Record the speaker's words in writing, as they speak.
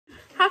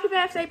Happy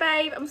birthday,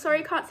 babe. I'm sorry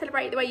you can't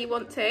celebrate the way you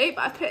want to,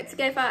 but I've put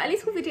together a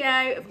little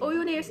video of all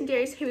your nearest and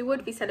dearest who we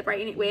would be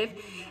celebrating it with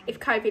if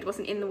COVID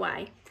wasn't in the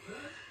way.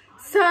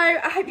 So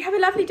I hope you have a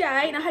lovely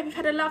day and I hope you've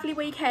had a lovely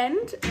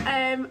weekend.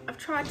 I've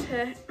tried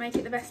to make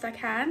it the best I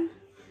can.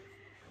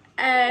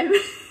 But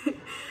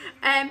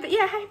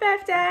yeah, happy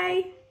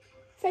birthday.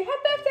 Say happy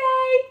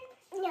birthday.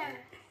 Yeah.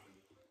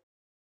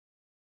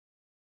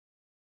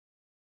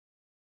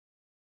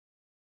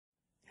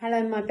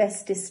 Hello, my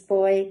bestest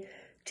boy.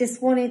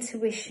 Just wanted to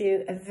wish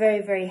you a very,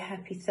 very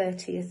happy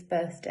 30th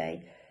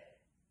birthday.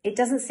 It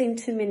doesn't seem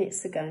 2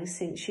 minutes ago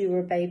since you were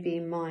a baby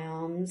in my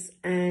arms,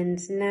 and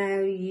now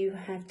you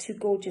have 2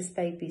 gorgeous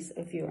babies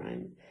of your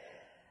own.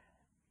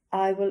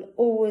 I will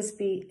always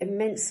be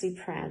immensely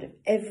proud of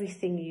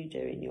everything you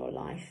do in your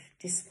life,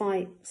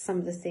 despite some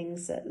of the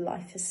things that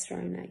life has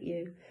thrown at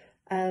you.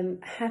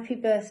 Happy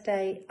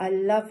birthday. I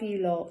love you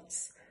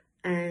lots,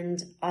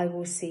 and I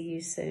will see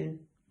you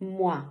soon.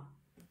 Mwah.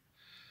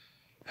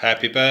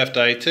 Happy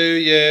birthday to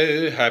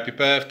you, happy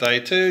birthday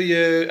to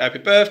you, happy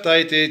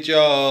birthday dear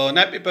John,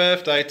 happy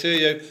birthday to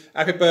you.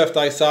 Happy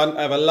birthday son,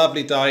 have a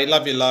lovely day,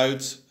 love you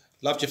loads,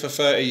 loved you for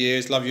 30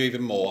 years, love you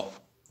even more.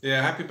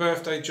 Yeah, happy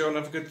birthday John,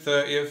 have a good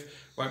 30th,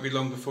 won't be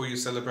long before you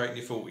celebrate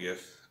your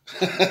 40th.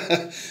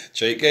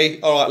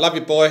 Cheeky. Alright, love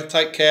you boy,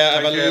 take care,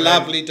 have a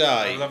lovely day.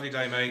 Have a lovely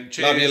day mate,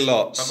 cheers. Love you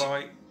lots. Bye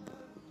bye.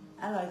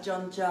 Hello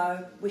John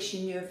Joe,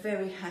 wishing you a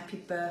very happy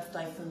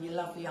birthday from your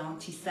lovely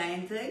Auntie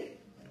Sandy.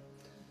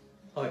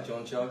 Hi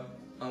John Joe,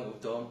 Uncle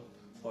Don.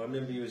 I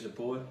remember you as a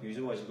boy, you was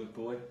always a good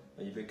boy,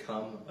 and you've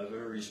become a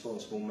very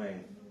responsible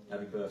man.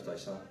 Happy birthday,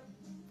 son.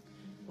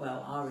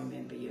 Well, I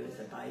remember you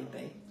as a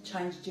baby.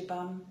 Changed your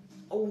bum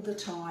all the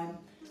time.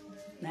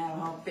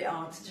 Now, a bit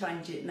hard to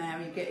change it now,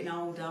 you're getting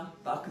older,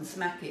 but I can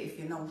smack it if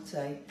you're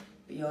naughty.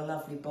 But you're a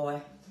lovely boy.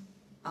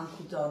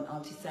 Uncle Don,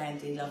 Auntie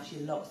Sandy loves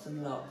you lots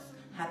and lots.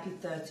 Happy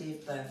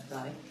 30th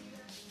birthday.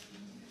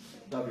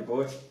 Love you,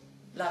 boy.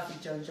 Love you,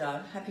 John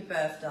Joe. Happy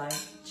birthday.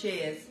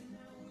 Cheers.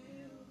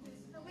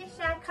 Wish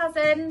our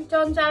cousin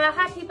John Joe a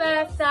happy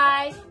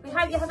birthday. We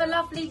hope you have a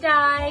lovely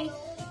day.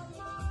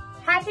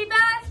 Happy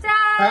birthday!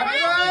 Happy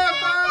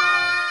birthday!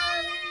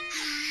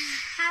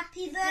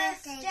 Happy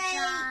birthday,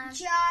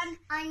 John,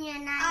 on your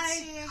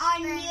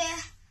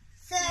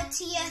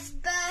 30th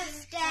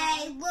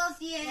birthday. Love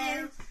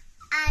you.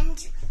 And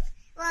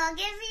we'll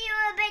give you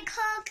a big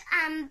hug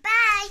and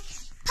bye.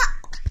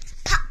 Pop,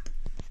 pop.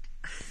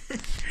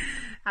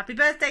 Happy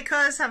birthday,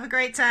 cuz. Have a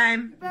great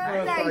time.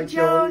 Birthday,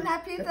 John.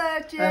 Happy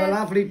 30th. Have a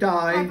lovely day.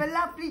 Have a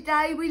lovely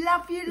day. We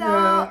love you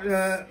lots.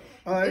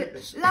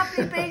 It's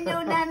lovely being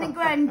your nan and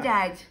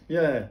granddad.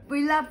 Yeah.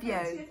 We love you.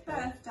 30th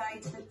birthday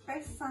to the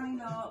best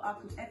son-in-law I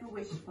could ever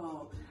wish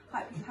for.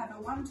 Hope you have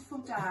a wonderful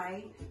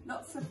day.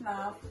 Lots of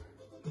love.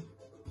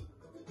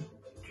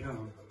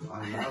 John, I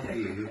love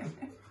you.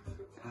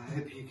 I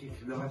hope you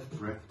get a nice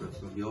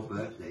breakfast on your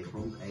birthday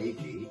from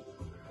AG.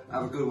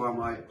 Have a good one,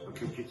 mate. I'll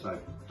catch you soon.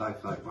 Stay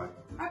safe, mate.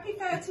 Happy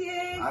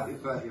 30th. Happy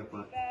 30th,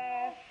 mate.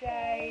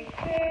 Birthday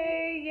to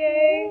you.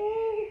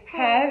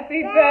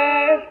 Happy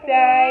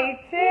birthday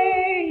to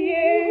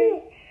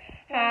you.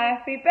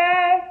 Happy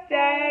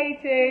birthday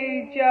to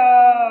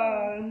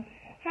John.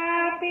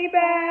 Happy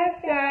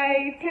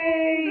birthday to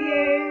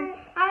you.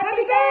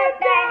 Happy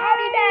birthday,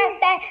 happy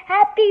birthday,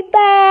 happy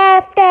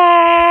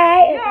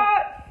birthday.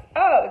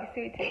 Oh, look at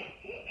Sweetie.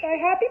 So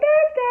happy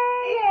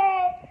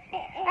birthday.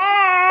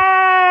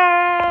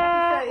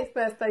 Happy 30th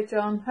birthday,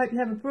 John. Hope you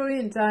have a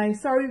brilliant day.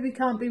 Sorry we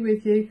can't be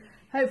with you.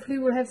 Hopefully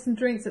we'll have some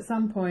drinks at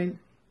some point.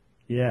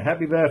 Yeah,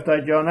 happy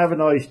birthday, John. Have a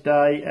nice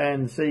day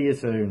and see you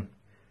soon.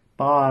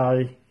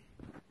 Bye.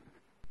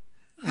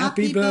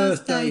 Happy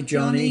birthday,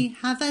 Johnny.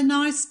 Have a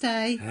nice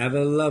day. Have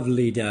a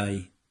lovely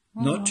day.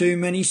 Not too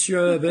many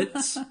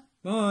sherbets.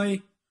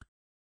 Bye.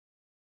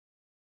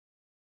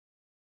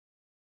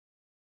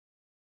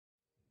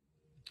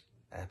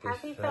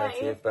 Happy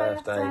 30th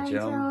birthday,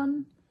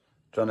 John.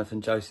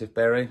 Jonathan Joseph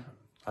Berry.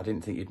 I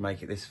didn't think you'd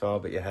make it this far,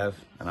 but you have.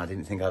 And I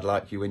didn't think I'd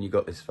like you when you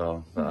got this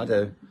far, but I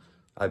do.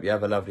 I hope you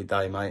have a lovely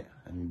day, mate.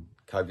 And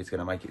COVID's going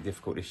to make it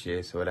difficult this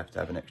year, so we'll have to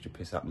have an extra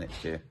piss up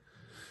next year.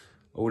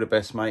 All the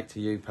best, mate, to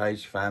you,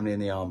 Paige, family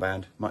and the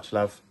armband. Much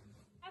love.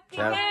 Happy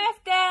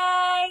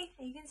birthday!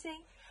 You can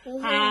sing.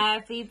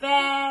 Happy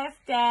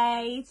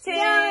birthday to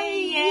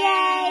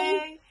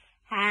you.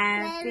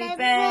 Happy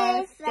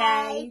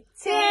birthday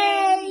to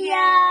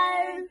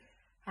you.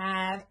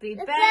 Happy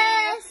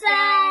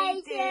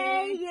birthday,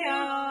 dear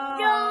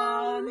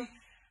John.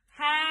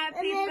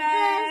 Happy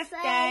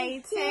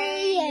birthday to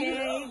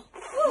you.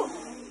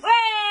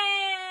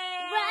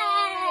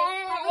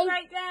 Have a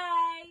great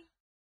day.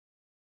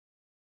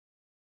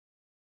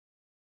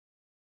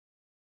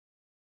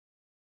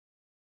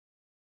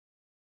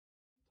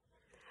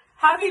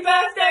 Happy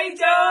birthday,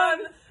 John.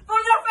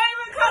 From your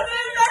favourite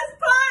cousin, let's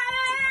party!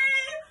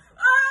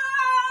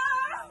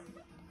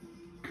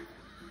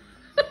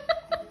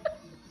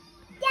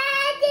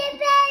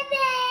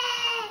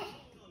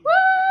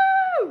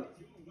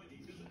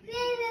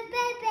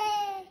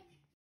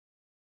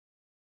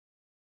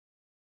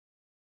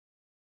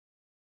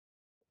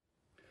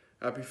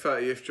 Happy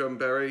 30th, John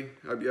Berry.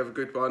 Hope you have a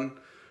good one.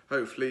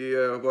 Hopefully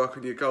work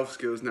on your golf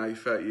skills now you're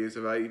 30 years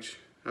of age.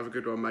 Have a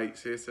good one, mate.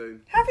 See you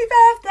soon. Happy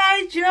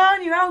birthday,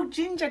 John, you old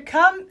ginger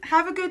cunt.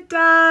 Have a good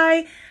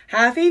day.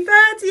 Happy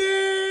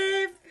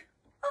 30th.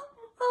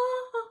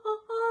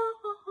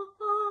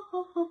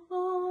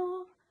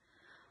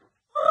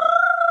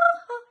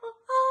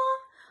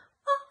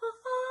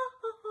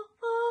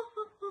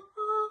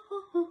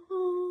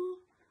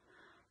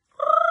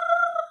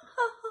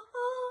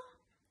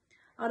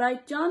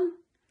 Alright, John.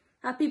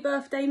 Happy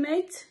birthday,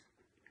 mate.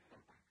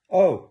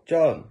 Oh,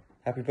 John.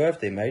 Happy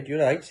birthday, mate.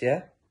 You're 8,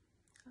 yeah?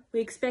 We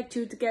expect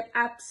you to get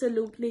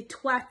absolutely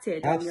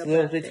twatted on your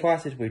Absolutely birthday.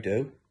 twatted we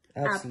do.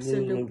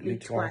 Absolutely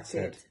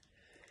twatted.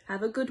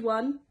 Have a good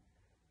one.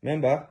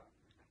 Remember,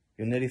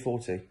 you're nearly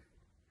 40.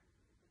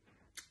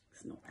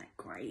 It's not that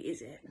great,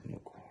 is it?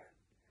 Not quite.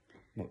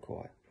 Not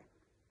quite.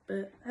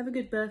 But have a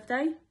good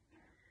birthday.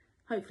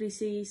 Hopefully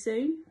see you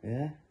soon.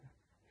 Yeah.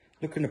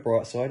 Look on the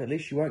bright side, at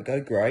least you won't go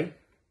grey.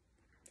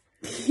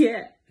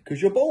 Yeah. Because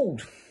you're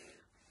bald.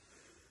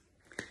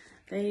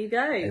 There you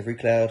go. Every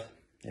cloud.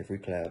 Every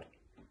cloud.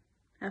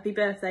 Happy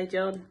birthday,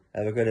 John.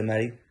 Have a good one,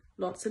 matey.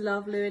 Lots of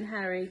love, Lou and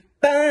Harry.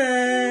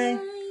 Bye.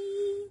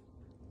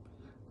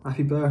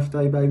 Happy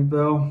birthday, baby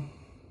Bill.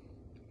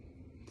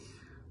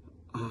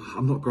 Oh,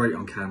 I'm not great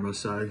on camera,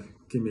 so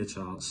give me a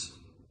chance.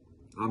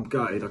 I'm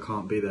gutted I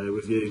can't be there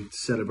with you to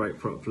celebrate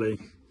properly.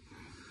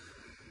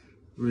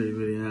 Really,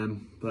 really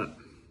am. But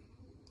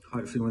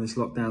hopefully when this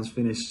lockdown's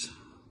finished,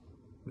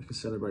 we can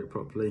celebrate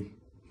properly.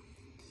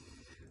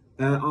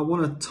 I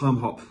want to time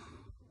hop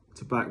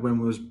to back when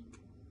we was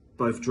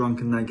both drunk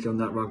and naked on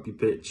that rugby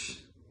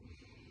pitch,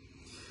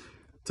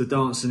 to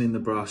dancing in the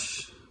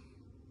brush.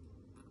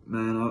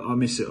 Man, I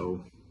miss it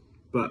all.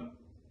 But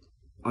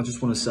I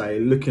just want to say,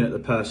 looking at the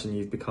person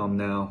you've become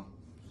now,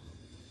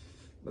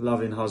 a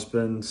loving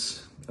husband,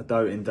 a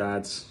doting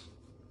dad,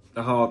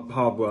 a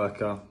hard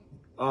worker,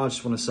 I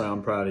just want to say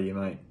I'm proud of you,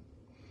 mate.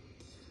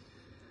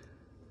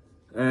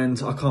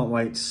 And I can't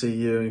wait to see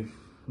you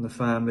and the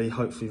family,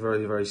 hopefully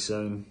very, very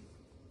soon.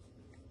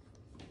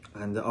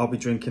 And I'll be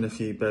drinking a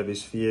few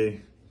bevies for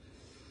you.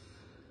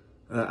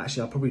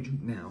 Actually, I'll probably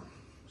drink now,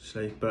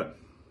 actually, but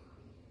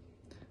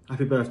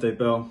happy birthday,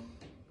 Bill.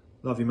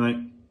 Love you, mate.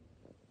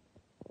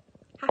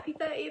 Happy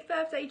 30th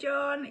birthday,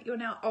 John. You're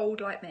now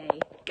old like me.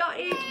 Got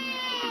it?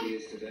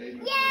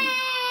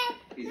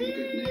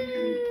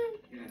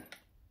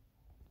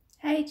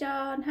 Hey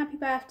John, happy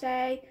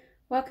birthday.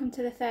 Welcome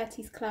to the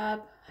 30s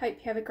Club. Hope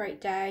you have a great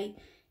day,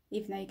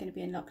 even though you're going to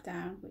be in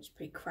lockdown, which is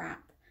pretty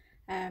crap.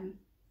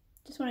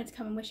 Just wanted to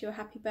come and wish you a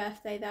happy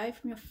birthday though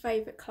from your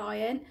favourite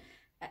client.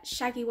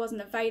 Shaggy wasn't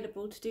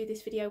available to do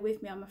this video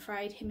with me, I'm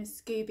afraid. Him and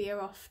Scooby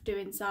are off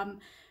doing some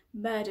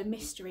murder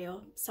mystery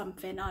or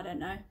something, I don't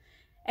know.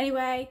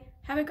 Anyway,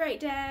 have a great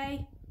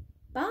day.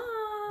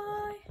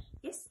 Bye.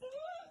 Yes.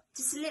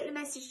 Just a little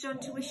message, John,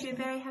 to wish you a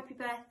very happy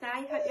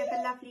birthday. Hope you have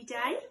a lovely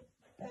day.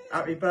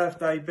 Happy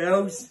birthday,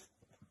 Bills.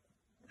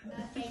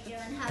 Birthday,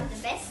 John. Have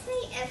the best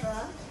day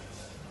ever.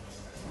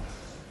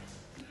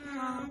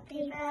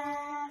 Happy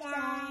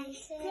birthday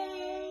to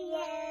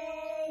you.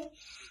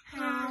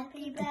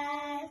 Happy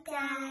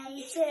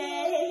birthday to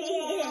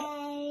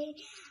you.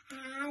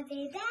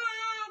 Happy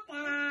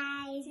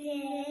birthday to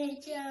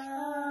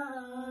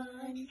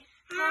John.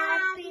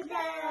 Happy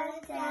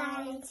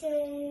birthday to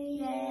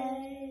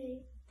you.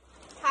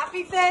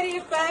 Happy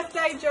 30th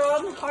birthday,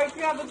 John. Hope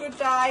you have a good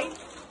day.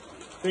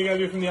 Think of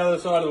you from the other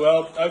side of the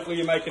world. Hopefully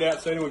you make it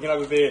out soon and we can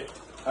have a beer.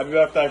 Happy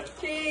birthday.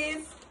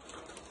 Cheers.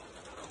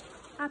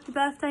 Happy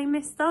birthday,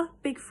 mister.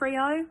 Big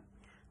Frio.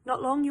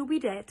 Not long, you'll be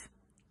dead.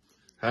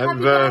 Happy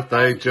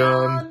birthday,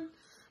 John.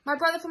 My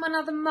brother from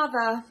another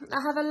mother.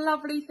 I have a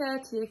lovely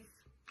 30th.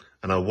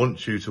 And I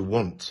want you to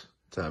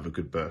have a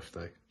good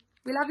birthday.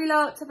 We love you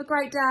lots. Have a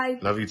great day.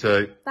 Love you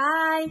too.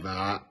 Bye.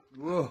 Bye.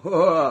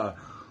 Whoa,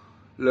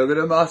 look at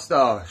the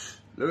moustache.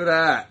 Look at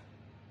that.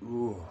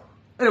 Ooh.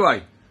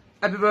 Anyway,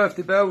 happy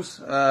birthday, Bells.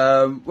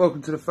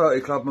 Welcome to the 30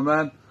 Club,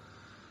 my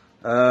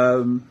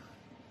man.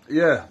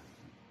 Yeah.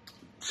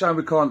 Shame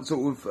we can't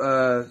sort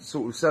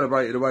of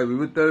celebrate it the way we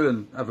would do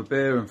and have a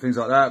beer and things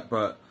like that.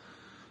 But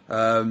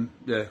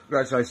yeah,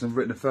 congratulations on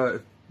written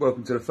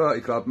welcome to the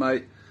 30 Club,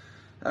 mate.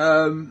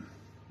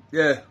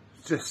 Yeah,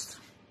 just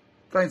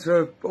thanks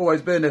for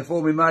always being there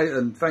for me, mate,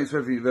 and thanks for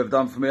everything you've ever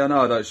done for me. I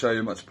know I don't show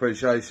you much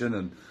appreciation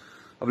and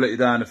I've let you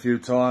down a few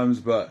times,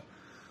 but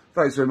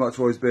thanks very much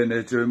for always being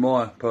there during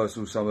my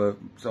personal some of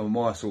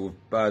my sort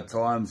of bad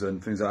times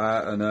and things like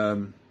that.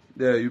 And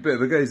yeah, you're a bit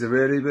of a geezer,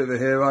 really, a bit of a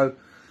hero.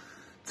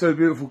 2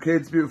 beautiful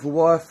kids, beautiful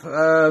wife,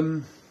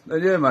 and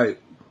yeah, mate,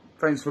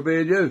 thanks for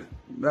being you.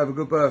 Have a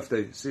good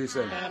birthday. See you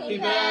soon. Happy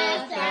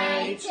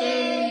birthday to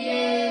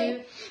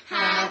you.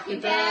 Happy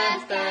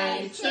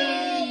birthday to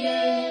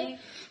you.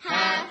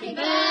 Happy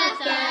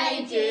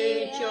birthday,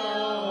 dear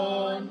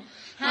John.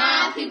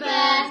 Happy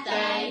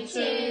birthday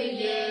to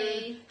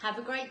you. Have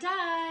a great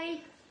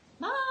day.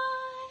 Bye.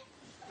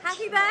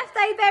 Happy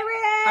birthday, Berry.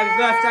 Happy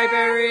birthday,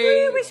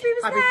 Berry. Wish we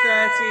was Happy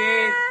there.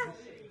 30th.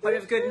 Hope you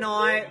have a good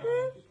night.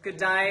 good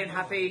day and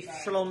happy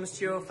shaloms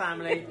to your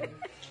family.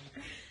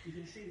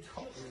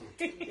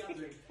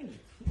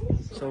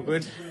 It's all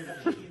good.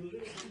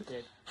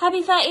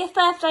 Happy 30th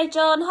birthday,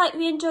 John. Hope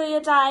you enjoy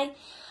your day.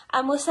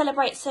 And we'll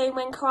celebrate soon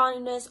when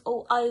Corona's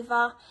all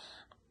over.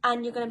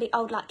 And you're going to be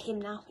old like him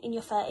now, in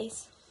your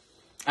 30s.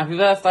 Happy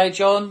birthday,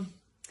 John.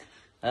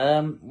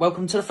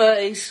 Welcome to the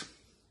 30s.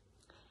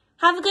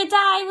 Have a good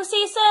day. We'll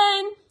see you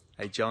soon.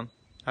 Hey, John.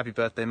 Happy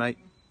birthday, mate.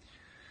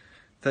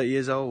 30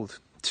 years old.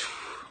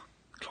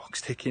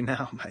 Clock's ticking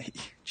now,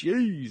 mate.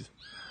 Jeez.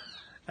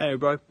 Hey,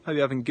 bro. Hope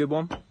you're having a good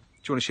one. Do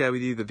you want to share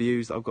with you the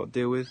views that I've got to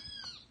deal with?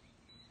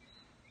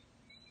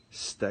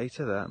 State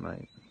of that,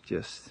 mate.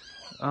 Just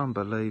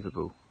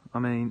unbelievable. I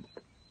mean,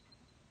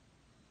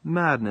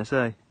 madness,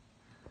 eh?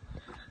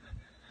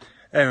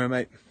 Anyway,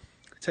 mate,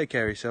 take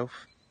care of yourself.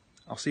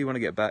 I'll see you when I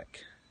get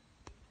back.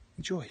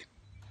 Enjoy.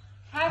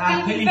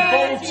 Happy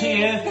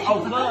 40th!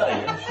 Oh, 30.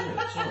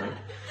 Sorry.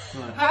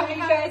 Right. Happy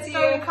 30th.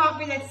 Sorry, I can't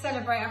be there to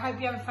celebrate. I hope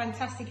you have a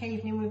fantastic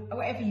evening with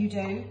whatever you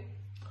do.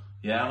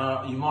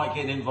 Yeah, and you might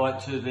get an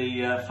invite to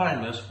the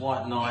famous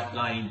White Knight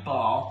Lane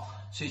bar,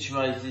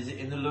 situated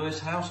in the Lewis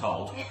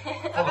household.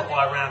 Followed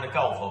by a round of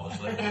golf,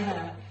 obviously.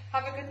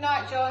 Have a good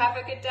night, John. Have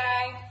a good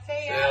day.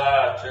 See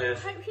ya. See you later. Cheers.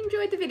 I hope you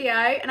enjoyed the video,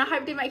 and I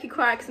hope it didn't make you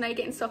cry because I know you're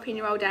getting soppy in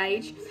your old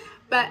age.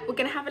 But we're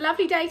going to have a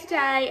lovely day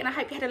today, and I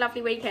hope you had a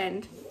lovely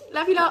weekend.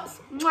 Love you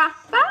lots. Mwah.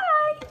 Bye.